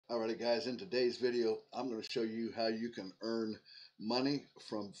Alrighty guys, in today's video I'm going to show you how you can earn money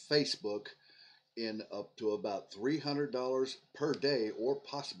from Facebook in up to about $300 per day, or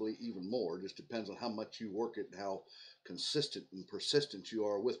possibly even more. Just depends on how much you work it and how consistent and persistent you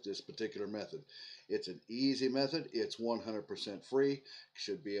are with this particular method. It's an easy method. It's 100% free.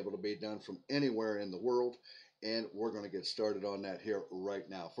 Should be able to be done from anywhere in the world. And we're going to get started on that here right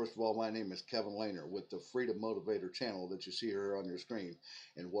now. First of all, my name is Kevin Lehner with the Freedom Motivator channel that you see here on your screen.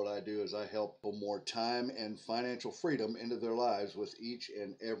 And what I do is I help people more time and financial freedom into their lives with each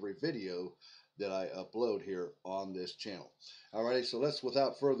and every video that I upload here on this channel. Alrighty, so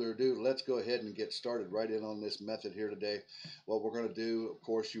without further ado, let's go ahead and get started right in on this method here today. What we're going to do, of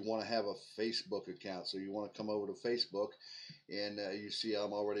course, you want to have a Facebook account. So you want to come over to Facebook, and you see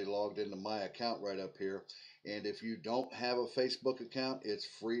I'm already logged into my account right up here. And if you don't have a Facebook account, it's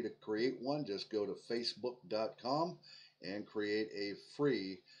free to create one. Just go to facebook.com and create a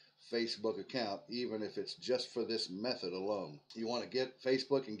free Facebook account, even if it's just for this method alone. You want to get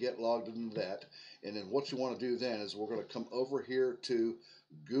Facebook and get logged into that. And then what you want to do then is we're going to come over here to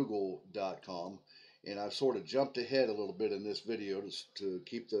google.com. And I've sort of jumped ahead a little bit in this video to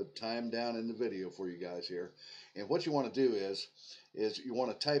keep the time down in the video for you guys here. And what you want to do is you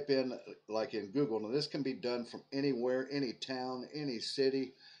want to type in, like in Google, and this can be done from anywhere, any town, any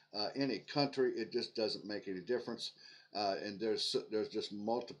city, any country. It just doesn't make any difference. And there's just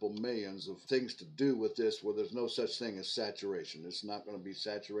multiple millions of things to do with this, where there's no such thing as saturation. It's not going to be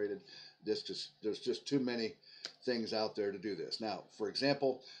saturated. There's just too many things out there to do this. Now, for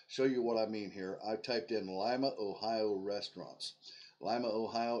example, show you what I mean here. I've typed in Lima, Ohio restaurants. Lima,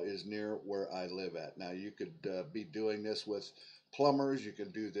 Ohio is near where I live at. Now, you could be doing this with plumbers. You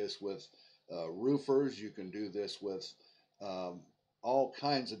can do this with roofers. You can do this with all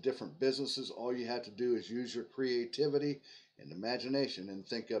kinds of different businesses. All you have to do is use your creativity and imagination and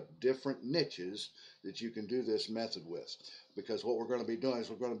think up different niches that you can do this method with. Because what we're going to be doing is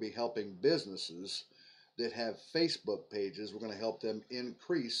we're going to be helping businesses that have Facebook pages. We're going to help them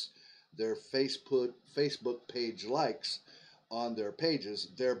increase their Facebook page likes on their pages,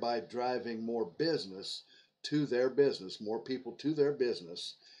 thereby driving more business to their business, more people to their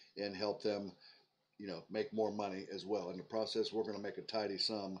business, and help them, you know, make more money as well. In the process, we're going to make a tidy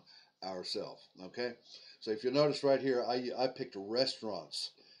sum ourselves. Okay, so if you notice right here, I picked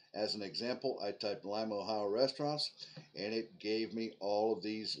restaurants as an example. I typed Lima, Ohio restaurants, and it gave me all of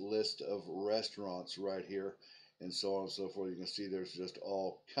these list of restaurants right here, and so on and so forth. You can see there's just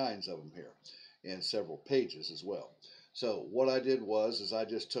all kinds of them here, and several pages as well. So what I did was I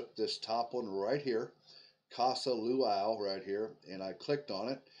just took this top one right here, Casa Luau right here, and I clicked on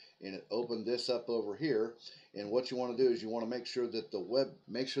it, and it opened this up over here. And what you want to do is you want to make sure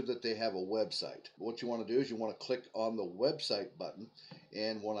that they have a website. What you want to do is you want to click on the website button,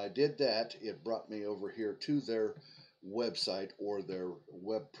 and when I did that, it brought me over here to their website, or their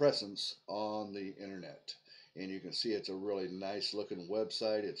web presence on the internet. And you can see it's a really nice looking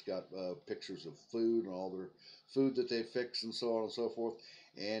website. It's got pictures of food and all their food that they fix and so on and so forth.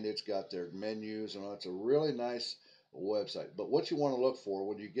 And it's got their menus, and it's a really nice website. But what you want to look for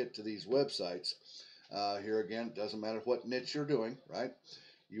when you get to these websites, here again, it doesn't matter what niche you're doing, right?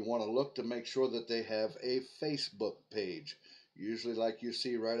 You want to look to make sure that they have a Facebook page. Usually, like you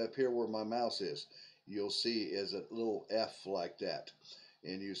see right up here where my mouse is, you'll see is a little F like that.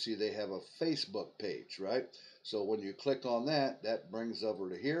 And you see they have a Facebook page, right? So when you click on that, that brings over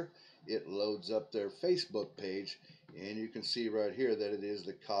to here. It loads up their Facebook page, and you can see right here that it is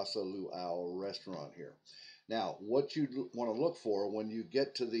the Casa Luau restaurant here. Now, what you want to look for when you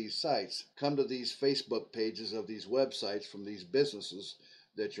get to these sites, come to these Facebook pages of these websites from these businesses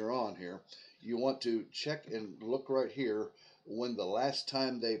that you're on here, you want to check and look right here when the last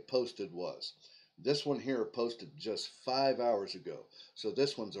time they posted was. This one here posted just 5 hours ago, so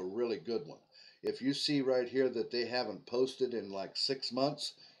this one's a really good one. If you see right here that they haven't posted in like 6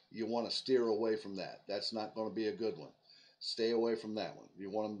 months, you want to steer away from that. That's not going to be a good one. Stay away from that one. You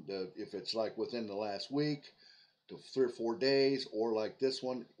want them to, if it's like within the last week to 3 or 4 days, or like this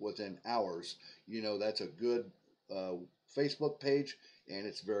one within hours, you know that's a good Facebook page, and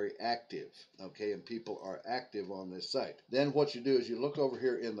it's very active, okay, and people are active on this site. Then what you do is you look over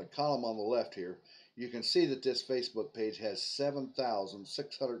here in the column on the left here. You can see that this Facebook page has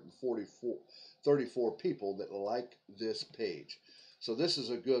 7,634 people that like this page. So this is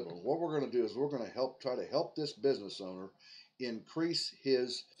a good one. What we're going to do is we're going to try to help this business owner increase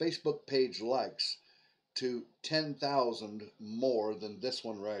his Facebook page likes to 10,000 more than this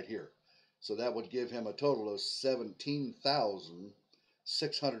one right here. So that would give him a total of 17,000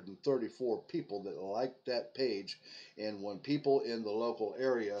 634 people that liked that page. And when people in the local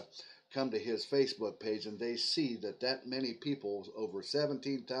area come to his Facebook page and they see that that many people, over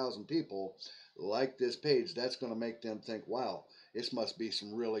 17,000 people, like this page, that's going to make them think, wow, this must be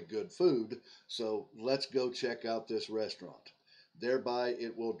some really good food. So let's go check out this restaurant. Thereby,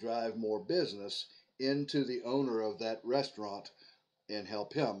 it will drive more business into the owner of that restaurant and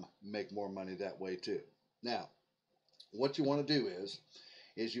help him make more money that way too. Now, what you want to do is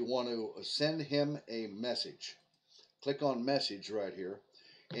you want to send him a message. Click on message right here,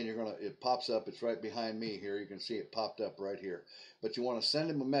 and it pops up. It's right behind me here. You can see it popped up right here. But you want to send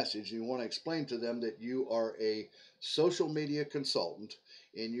him a message, and you want to explain to them that you are a social media consultant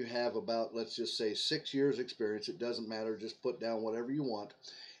and you have about, let's just say, 6 years experience. It doesn't matter, just put down whatever you want,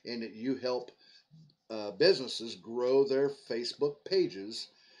 and that you help businesses grow their Facebook pages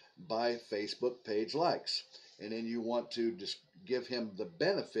by Facebook page likes. And then you want to just give him the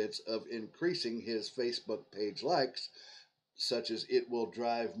benefits of increasing his Facebook page likes, such as it will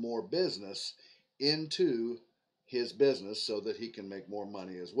drive more business into his business so that he can make more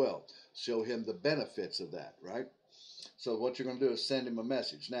money as well. Show him the benefits of that, right? So what you're going to do is send him a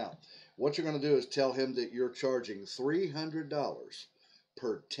message. Now, what you're going to do is tell him that you're charging $300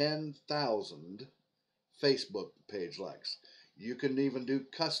 per 10,000 Facebook page likes. You can even do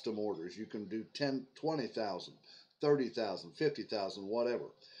custom orders. You can do 10, 20,000, 30,000, 50,000,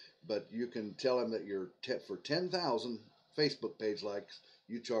 whatever. But you can tell him that you're for 10,000 Facebook page likes,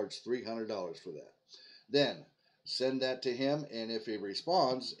 you charge $300 for that. Then send that to him, and if he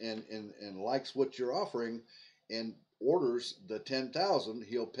responds and likes what you're offering and orders the 10,000,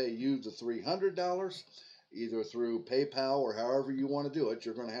 he'll pay you the $300 either through PayPal or however you want to do it.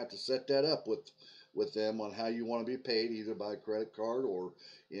 You're going to have to set that up with them on how you want to be paid, either by credit card or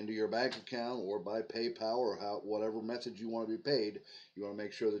into your bank account or by PayPal or whatever method you want to be paid. You want to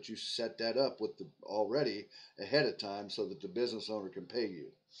make sure that you set that up already ahead of time so that the business owner can pay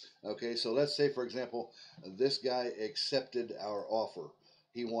you. Okay, so let's say, for example, this guy accepted our offer.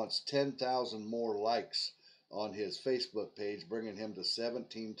 He wants 10,000 more likes on his Facebook page, bringing him to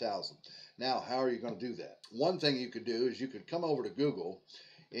 17,000. Now, how are you going to do that? One thing you could do is you could come over to Google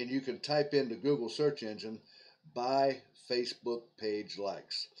and you can type into Google search engine, buy Facebook page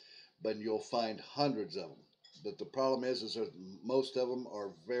likes. But you'll find hundreds of them. But the problem is that most of them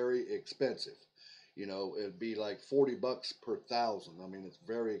are very expensive. You know, it'd be like 40 bucks per thousand. I mean, it's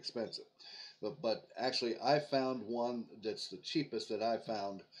very expensive. But actually, I found one that's the cheapest that I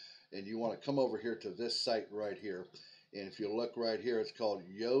found. And you want to come over here to this site right here. And if you look right here, it's called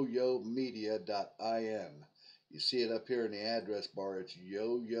yoyomedia.in. You see it up here in the address bar. It's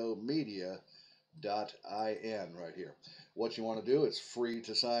yoyomedia.in right here. What you want to do, it's free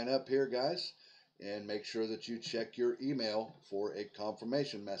to sign up here, guys. And make sure that you check your email for a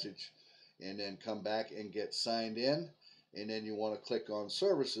confirmation message. And then come back and get signed in. And then you want to click on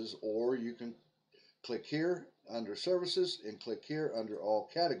services, or you can click here under services and click here under all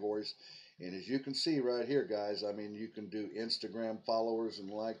categories. And as you can see right here, guys, I mean, you can do Instagram followers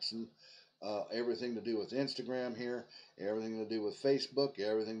and likes and everything to do with Instagram here, everything to do with Facebook,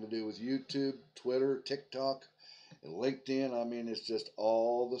 everything to do with YouTube, Twitter, TikTok, and LinkedIn. I mean, it's just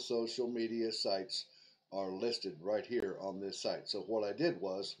all the social media sites are listed right here on this site. So what I did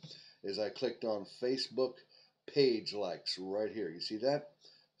is I clicked on Facebook page likes right here. You see that?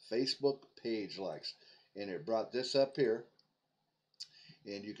 Facebook page likes. And it brought this up here.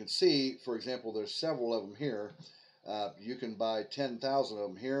 And you can see, for example, there's several of them here. You can buy 10,000 of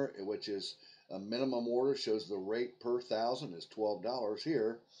them here, which is a minimum order, shows the rate per thousand is $12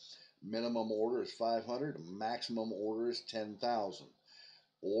 here. Minimum order is 500, maximum order is 10,000.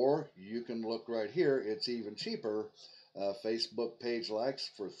 Or you can look right here, it's even cheaper. Facebook page likes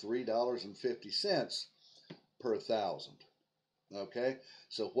for $3.50 per thousand. Okay,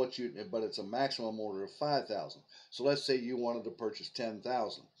 so but it's a maximum order of 5,000. So let's say you wanted to purchase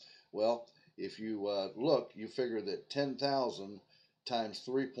 10,000. Well, if you look, you figure that 10,000 times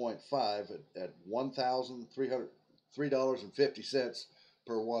 3.5 at $1,303.50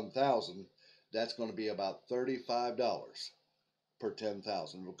 per 1,000, that's going to be about $35 per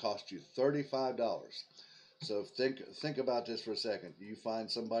 10,000. It will cost you $35. So think about this for a second. You find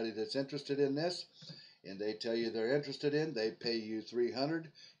somebody that's interested in this, and they tell you they're interested in, they pay you $300,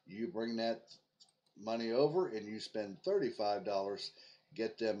 you bring that money over and you spend $35,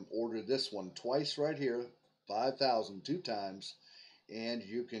 get them order this one twice right here, 5,000 two times, and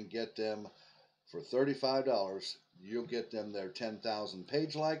you can get them for $35. You'll get them their 10,000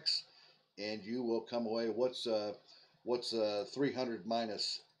 page likes, and you will come away, what's 300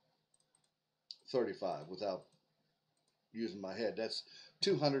 minus 35 without using my head, that's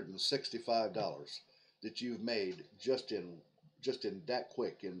 $265 that you've made just in that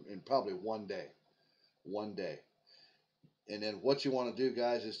quick in probably one day. One day. And then what you want to do,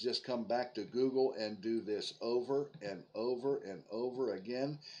 guys, is just come back to Google and do this over and over and over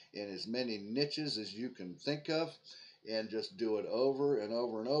again in as many niches as you can think of, and just do it over and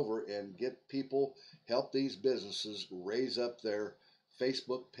over and over and get people, help these businesses raise up their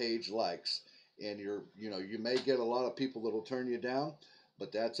Facebook page likes. And you may get a lot of people that'll turn you down,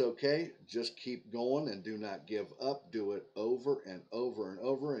 but that's okay. Just keep going and do not give up. Do it over and over and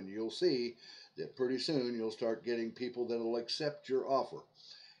over, and you'll see that pretty soon you'll start getting people that will accept your offer.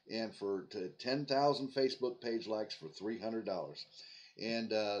 And for 10,000 Facebook page likes for $300. And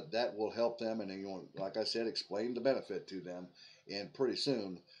that will help them. And then, like I said, explain the benefit to them. And pretty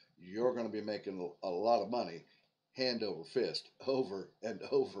soon you're going to be making a lot of money, hand over fist, over and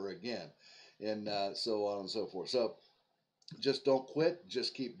over again, and so on and so forth. So just don't quit.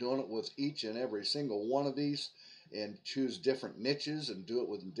 Just keep doing it with each and every single one of these, and choose different niches and do it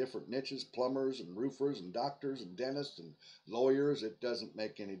with different niches. Plumbers and roofers and doctors and dentists and lawyers, it doesn't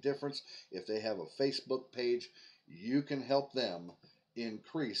make any difference. If they have a Facebook page, you can help them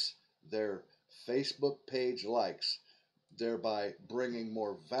increase their Facebook page likes, thereby bringing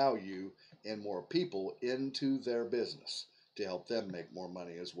more value and more people into their business to help them make more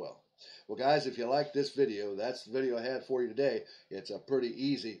money as well. Well, guys, if you like this video, that's the video I had for you today. It's a pretty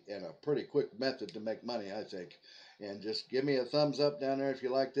easy and a pretty quick method to make money, I think. And just give me a thumbs up down there if you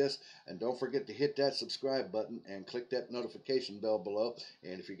like this. And don't forget to hit that subscribe button and click that notification bell below.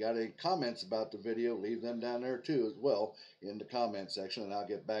 And if you got any comments about the video, leave them down there too as well in the comment section, and I'll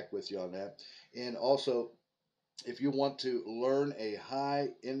get back with you on that. And also, if you want to learn a high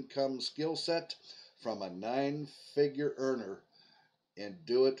income skill set from a 9-figure earner and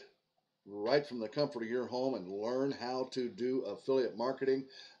do it right from the comfort of your home, and learn how to do affiliate marketing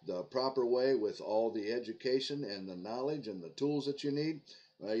the proper way with all the education and the knowledge and the tools that you need,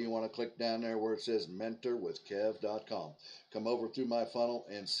 well, you want to click down there where it says mentorwithkev.com. Come over through my funnel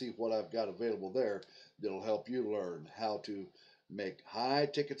and see what I've got available there that'll help you learn how to make high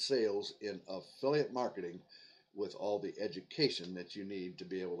ticket sales in affiliate marketing with all the education that you need to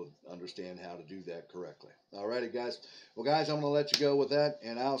be able to understand how to do that correctly. Alrighty, guys. Well, guys, I'm going to let you go with that,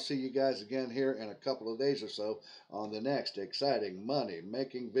 and I'll see you guys again here in a couple of days or so on the next exciting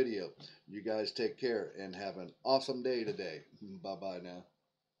money-making video. You guys take care and have an awesome day today. Bye-bye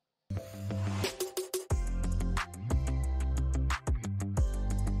now.